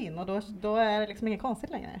en rutin. Och då är det liksom inget konstigt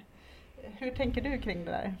längre. Hur tänker du kring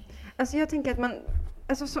det där? Alltså jag tänker att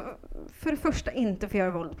Alltså, för det första inte få göra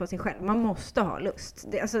våld på sig själv. Man måste ha lust.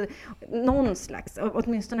 Alltså, någon slags,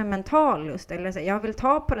 åtminstone mental lust. Eller så, jag vill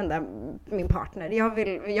ta på den där, min partner.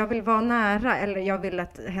 Jag vill vara nära, eller jag vill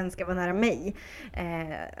att hen ska vara nära mig.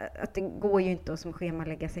 Att det går ju inte att som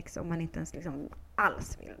schemalägga sex om man inte ens liksom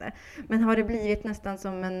alls vill det. Men har det blivit nästan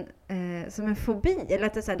som en fobi? Eller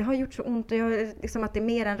att det har gjort så ont och liksom att det är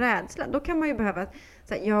mer än rädsla. Då kan man ju behöva,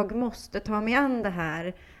 jag måste ta mig an det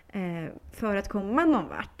här för att komma någon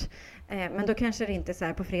vart. Men då kanske det inte är så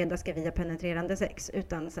här, på fredag ska vi ha penetrerande sex,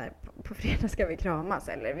 utan så här, på fredag ska vi kramas,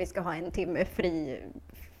 eller vi ska ha en timme fri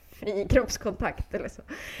kroppskontakt eller så.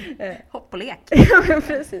 Hopp och lek. Ja, men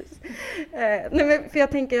precis. Nej, men för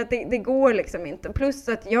jag tänker att det går liksom inte. Plus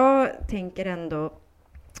att jag tänker ändå,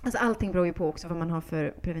 alltså allting beror ju på också vad man har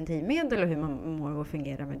för preventivmedel och hur man mår och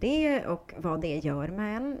fungerar med det och vad det gör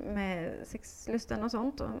med en, med sexlusten och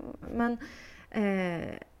sånt. Men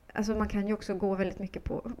alltså man kan ju också gå väldigt mycket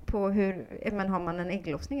på hur, men har man en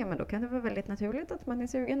ägglossning, men då kan det vara väldigt naturligt att man är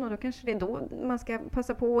sugen, och då kanske det är då man ska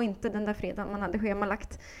passa på, och inte den där fredagen man hade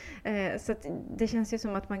schemalagt. Så att det känns ju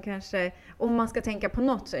som att man kanske, om man ska tänka på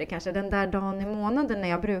något, så är det kanske den där dagen i månaden när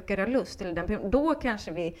jag brukar ha lust, eller då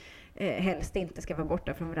kanske vi helst inte ska vara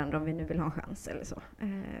borta från varandra om vi nu vill ha en chans eller så.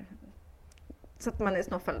 Så att man i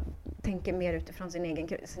så fall tänker mer utifrån sina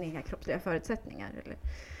egna kroppsliga förutsättningar. Eller,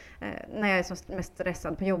 när jag är som mest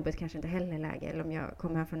stressad på jobbet kanske inte heller läge, eller om jag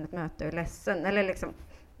kommer hem från ett möte och är ledsen, eller liksom,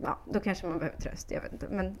 ja, då kanske man behöver tröst, jag vet inte.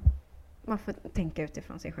 Men man får tänka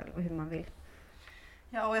utifrån sig själv och hur man vill.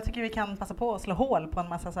 Ja, och jag tycker vi kan passa på att slå hål på en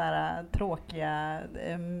massa så här tråkiga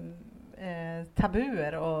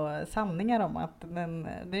tabuer och sanningar om att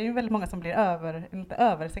det är ju väldigt många som blir inte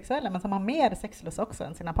översexuella, men som har mer sexlust också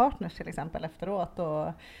än sina partners till exempel efteråt,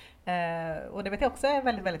 och det vet jag också är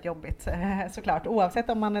väldigt, väldigt jobbigt såklart, oavsett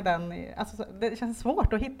om man är den, alltså det känns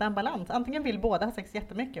svårt att hitta en balans. Antingen vill båda ha sex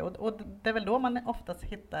jättemycket, och det är väl då man oftast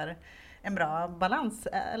hittar en bra balans,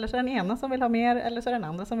 eller så är det den ena som vill ha mer, eller så är det den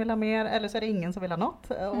andra som vill ha mer, eller så är det ingen som vill ha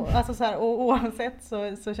något. Alltså så här, och oavsett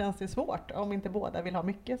så känns det svårt om inte båda vill ha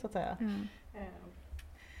mycket, så att säga.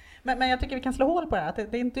 Men jag tycker vi kan slå hål på det här, att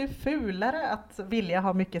det är inte fulare att vilja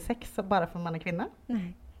ha mycket sex bara för att man är kvinna.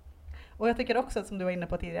 Nej. Och jag tycker också, som du var inne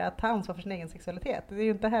på tidigare, att ta ansvar för sin egen sexualitet. Det är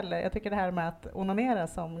ju inte heller, jag tycker det här med att onanera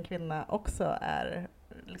som kvinna också är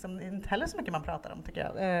liksom inte heller så mycket man pratar om, tycker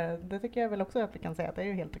jag. Det tycker jag väl också att vi kan säga att det är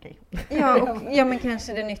ju helt okej. Ja, men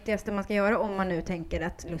kanske det nyttigaste man ska göra, om man nu tänker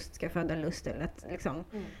att lust ska föda lust, eller att liksom,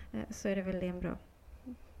 så är det väl en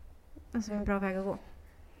bra väg att gå.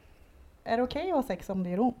 Är det okej att ha sex om det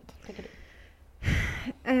gör ont, tycker du?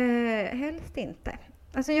 Helst inte.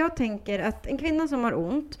 Alltså jag tänker att en kvinna som har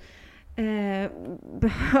ont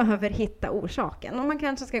behöver hitta orsaken. Och man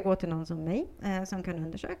kanske ska gå till någon som mig som kan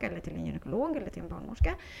undersöka, eller till en gynekolog eller till en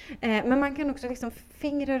barnmorska. Men man kan också liksom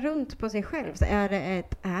fingra runt på sig själv. Så är det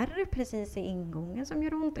ett ärr precis i ingången som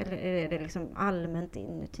gör ont, eller är det liksom allmänt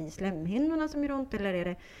inuti slemhinnorna som gör ont, eller är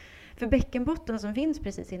det för bäckenbotten som finns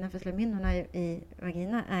precis innanför slemhinnorna i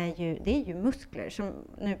vagina det är ju muskler, som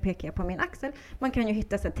nu pekar jag på min axel. Man kan ju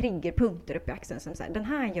hitta så här triggerpunkter uppe i axeln som så här, den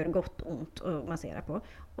här gör gott ont att massera på.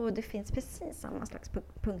 Och det finns precis samma slags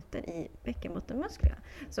punkter i bäckenbottenmusklerna.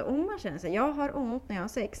 Så om man känner sig, jag har ont när jag har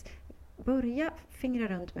sex, börja fingra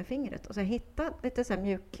runt med fingret och så hitta lite så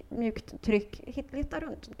här mjukt tryck, hitta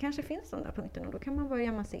runt. Kanske finns de där punkterna, och då kan man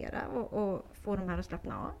börja massera och få de här att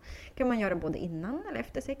slappna av. Kan man göra både innan eller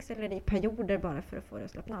efter sex, eller i perioder, bara för att få det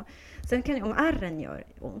att slappna av. Sen kan om ärren gör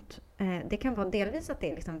ont, det kan vara delvis att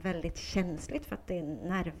det är liksom väldigt känsligt för att det är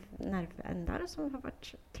nervändar som har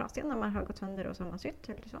varit trasiga när man har gått sönder och så har man sytt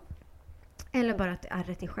eller så. Eller bara att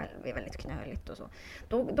ärret i själv är väldigt knöligt och så.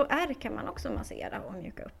 Då ärr kan man också massera och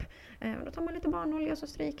mjuka upp. Då tar man lite barnolja och så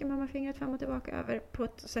stryker man med fingret fram och tillbaka över på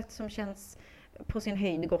ett sätt som känns på sin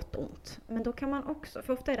höjd gott ont. Men då kan man också,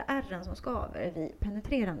 för ofta är det ärren som skaver vid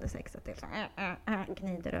penetrerande sex, att det liksom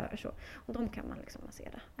gnider över så. Och de kan man liksom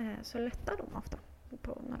massera. Så lättar de ofta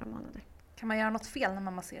på några månader. Kan man göra något fel när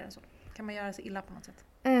man masserar så? Kan man göra sig illa på något sätt?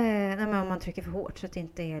 Nej, men om man trycker för hårt så att det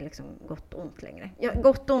inte är liksom gott ont längre. Ja,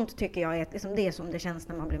 gott ont tycker jag är liksom det som det känns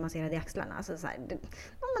när man blir masserad i axlarna. Alltså så här,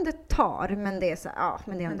 det tar, men det är så här,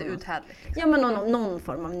 men det är uthärdligt. Liksom. Ja, men någon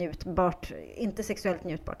form av njutbart, inte sexuellt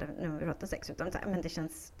njutbart när vi pratar sex, utan så här, men det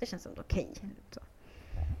känns som okej. Så.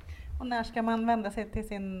 Och när ska man vända sig till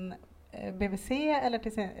sin BVC, eller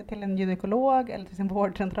till en gynekolog, eller till sin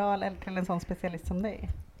vårdcentral, eller till en sån specialist som dig?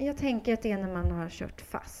 Jag tänker att det är när man har kört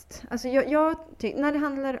fast. Alltså när det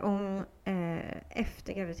handlar om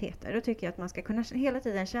efter graviditeter, då tycker jag att man ska kunna hela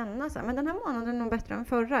tiden känna så här, men den här månaden är nog bättre än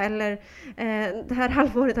förra, eller det här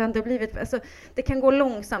halvåret har inte blivit, alltså det kan gå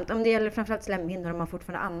långsamt. Om det gäller framförallt slemhinnor och man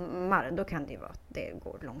fortfarande ammar, då kan det ju vara att det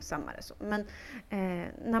går långsammare så.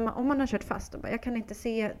 Men om man har kört fast och bara, jag kan inte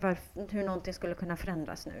se hur någonting skulle kunna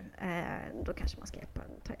förändras nu, då kanske man ska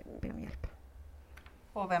be om hjälp.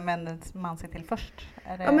 Och vem vänder man sig till först?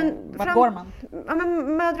 Vart går man? Ja,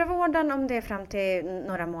 men mödravården, om det är fram till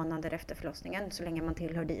några månader efter förlossningen, så länge man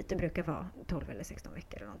tillhör dit. Det brukar vara 12 eller 16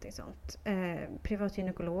 veckor eller någonting sånt. Privat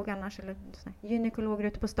gynekolog annars, eller gynekologer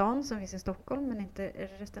ute på stan som finns i Stockholm, men inte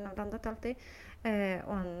resten av landet alltid.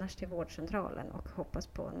 Och annars till vårdcentralen och hoppas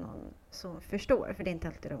på någon som förstår, för det är inte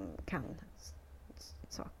alltid de kan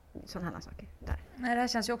sådana här saker där. Nej, det här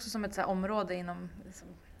känns ju också som ett så här område inom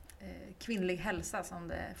kvinnlig hälsa som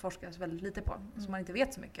det forskas väldigt lite på, som man inte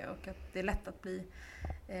vet så mycket, och att det är lätt att bli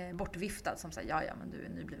bortviftad som säger ja men du är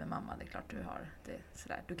nybliven mamma, det är klart du har det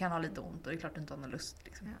sådär. Du kan ha lite ont och det är klart du inte har någon lust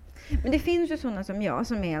liksom. Ja. Men det finns ju sådana som jag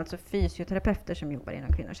som är alltså fysioterapeuter som jobbar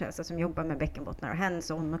inom kvinnors hälsa, som jobbar med bäckenbottnar och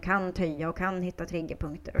hands-on och kan töja och kan hitta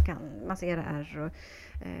triggerpunkter och kan massera ärr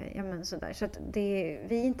och sådär. Så att vi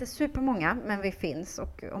är inte supermånga, men vi finns,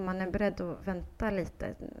 och om man är beredd att vänta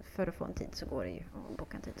lite för att få en tid så går det ju att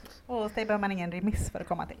boka en tid hos. Och det behöver man ingen remiss för att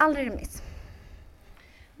komma till? Aldrig remiss.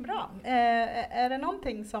 Bra. Är det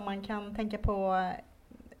någonting som man kan tänka på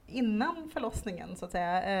innan förlossningen så att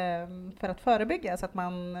säga, för att förebygga, så att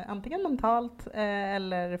man antingen mentalt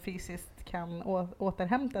eller fysiskt kan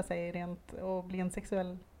återhämta sig rent och bli en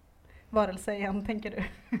sexuell varelse igen, tänker du?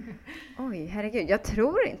 Oj, herregud, jag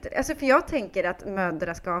tror inte det. Alltså, för jag tänker att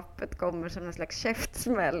mödraskapet kommer som en slags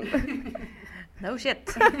käftsmäll. No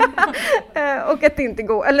shit. Och att det inte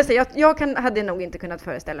går. Eller så jag hade nog inte kunnat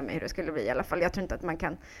föreställa mig hur det skulle bli i alla fall. Jag tror inte att man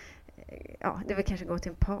kan. Ja, det vill kanske gå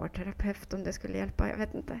till en parterapeut om det skulle hjälpa. Jag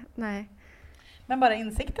vet inte. Nej. Men bara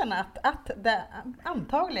insikten att det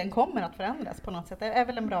antagligen kommer att förändras på något sätt är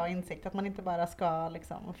väl en bra insikt, att man inte bara ska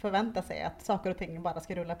liksom förvänta sig att saker och ting bara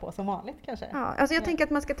ska rulla på som vanligt kanske. Ja, alltså jag tänker att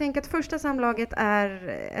man ska tänka att första samlaget är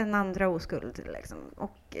en andra oskuld liksom,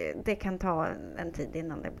 och det kan ta en tid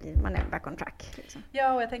innan man är back on track. Liksom.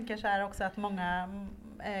 Ja, och jag tänker så här också att många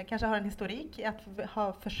kanske har en historik att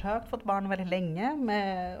ha försökt få barn väldigt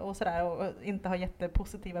länge och sådär, och inte ha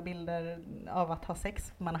jättepositiva bilder av att ha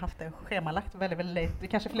sex. Man har haft det schemalagt väldigt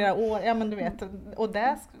kanske flera år, ja men du vet, och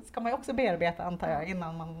det ska man ju också bearbeta antar jag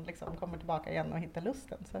innan man liksom kommer tillbaka igen och hittar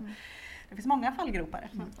lusten. Så det finns många fallgropar.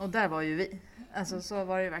 Och där var ju vi. Alltså så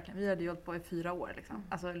var det ju verkligen. Vi hade jobbat på i 4 år liksom.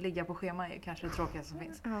 Alltså ligga på schema är ju kanske det tråkigaste som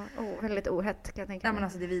finns. Ja, väldigt ohett kan jag tänka mig. Ja men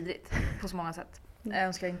alltså det är vidrigt på så många sätt. Jag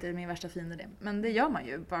önskar inte min värsta fiende det. Men det gör man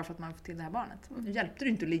ju bara för att man får till det här barnet. Nu hjälpte det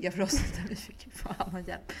inte att ligga för oss utan vi fick ju fan ha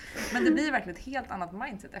hjälp. Men det blir verkligen ett helt annat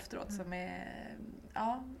mindset efteråt som är,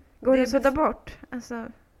 ja. Går det att sudda bort? Alltså.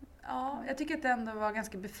 Ja, jag tycker att det ändå var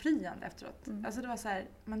ganska befriande efteråt. Alltså det var så här,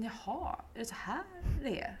 men jaha, är det så här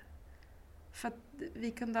det är? För att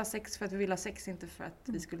vi kunde ha sex för att vi ville ha sex, inte för att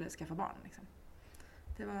vi skulle skaffa barn. Liksom.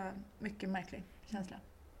 Det var mycket märklig känsla.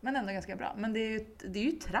 Men ändå ganska bra. Men det är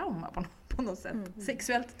ju trauma på något sätt.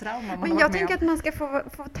 Sexuellt trauma. Men jag tänker att man ska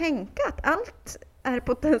få tänka att allt är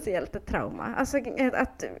potentiellt ett trauma. Alltså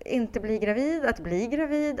att inte bli gravid,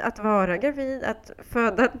 att vara gravid, att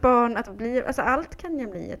föda ett barn, alltså allt kan ju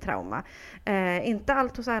bli ett trauma. Inte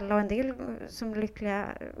allt hos alla, och en del som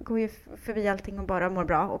lyckliga går ju förbi allting och bara mår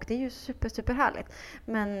bra, och det är ju super härligt.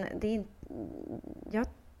 Men det är inte, jag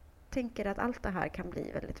tänker att allt det här kan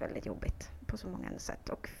bli väldigt, väldigt jobbigt på så många sätt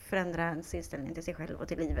och förändra ens inställning till sig själv och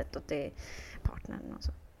till livet och till partnern och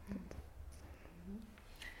så.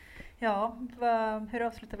 Ja, hur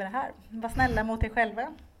avslutar vi det här? Var snälla mot er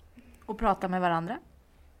själva. Och prata med varandra.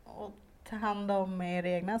 Och ta hand om er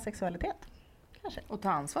egna sexualitet. Kanske. Och ta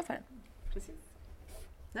ansvar för den. Precis.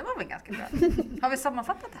 Det var väl ganska bra. Har vi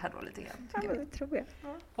sammanfattat det här då lite grann? Ja, det tror jag.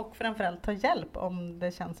 Ja. Och framförallt ta hjälp om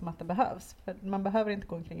det känns som att det behövs. För man behöver inte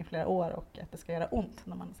gå omkring i flera år och att det ska göra ont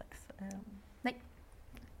när man har sex. Nej.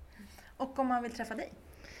 Och om man vill träffa dig?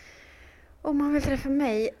 Om man vill träffa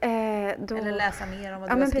mig då... Eller läsa mer om vad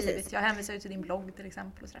du har skrivit. Precis. Jag hänvisar ju till din blogg till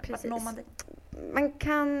exempel. Och vart når man dig? Man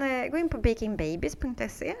kan gå in på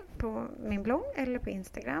bakingbabies.se på min blogg eller på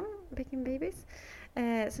Instagram, bakingbabies.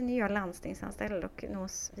 Sen är jag landstingsanställd och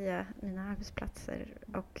nås via mina arbetsplatser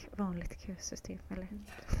och vanligt kösystem. Eller?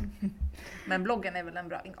 Men bloggen är väl en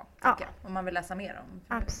bra ingång, ja. Tycker jag. Om man vill läsa mer om.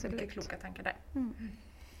 Absolut. Mycket kloka tankar där.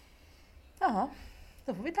 Ja,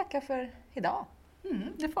 då får vi tacka för idag.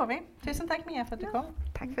 Det får vi. Tusen tack Mia för att du kom.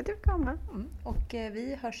 Tack för att du kom. Och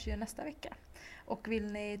vi hörs ju nästa vecka. Och vill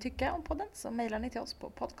ni tycka om podden så mejlar ni till oss på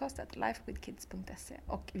podcast@lifewithkids.se.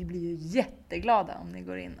 Och vi blir ju jätteglada om ni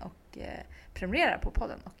går in och prenumererar på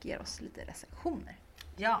podden och ger oss lite recensioner.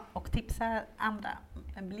 Ja, och tipsa andra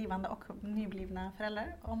blivande och nyblivna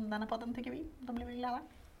föräldrar om denna podden tycker vi. De blir vi glada.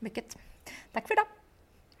 Mycket. Tack för idag.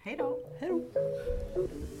 Hej då. Hej då.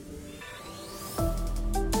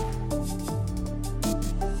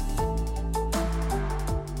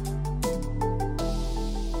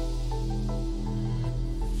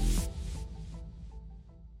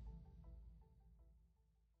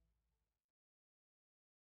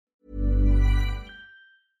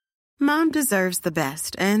 Mom deserves the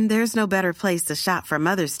best, and there's no better place to shop for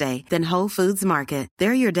Mother's Day than Whole Foods Market.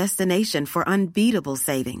 They're your destination for unbeatable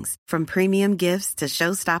savings, from premium gifts to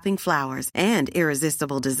show-stopping flowers and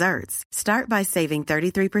irresistible desserts. Start by saving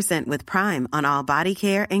 33% with Prime on all body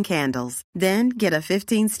care and candles. Then get a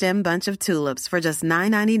 15-stem bunch of tulips for just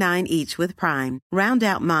 $9.99 each with Prime. Round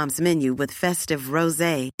out Mom's menu with festive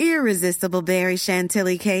rosé, irresistible berry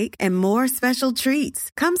chantilly cake, and more special treats.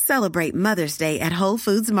 Come celebrate Mother's Day at Whole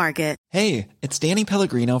Foods Market. Hey, it's Danny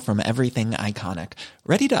Pellegrino from Everything Iconic.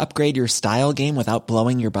 Ready to upgrade your style game without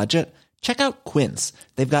blowing your budget? Check out Quince.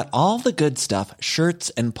 They've got all the good stuff, shirts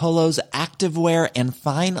and polos, activewear, and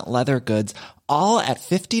fine leather goods, all at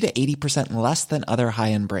 50 to 80% less than other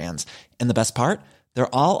high-end brands. And the best part?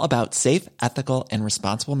 They're all about safe, ethical, and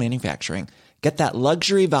responsible manufacturing. Get that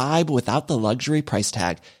luxury vibe without the luxury price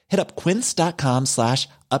tag. Hit up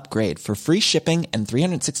quince.com/upgrade for free shipping and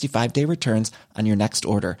 365-day returns on your next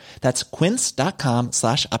order. That's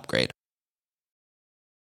quince.com/upgrade.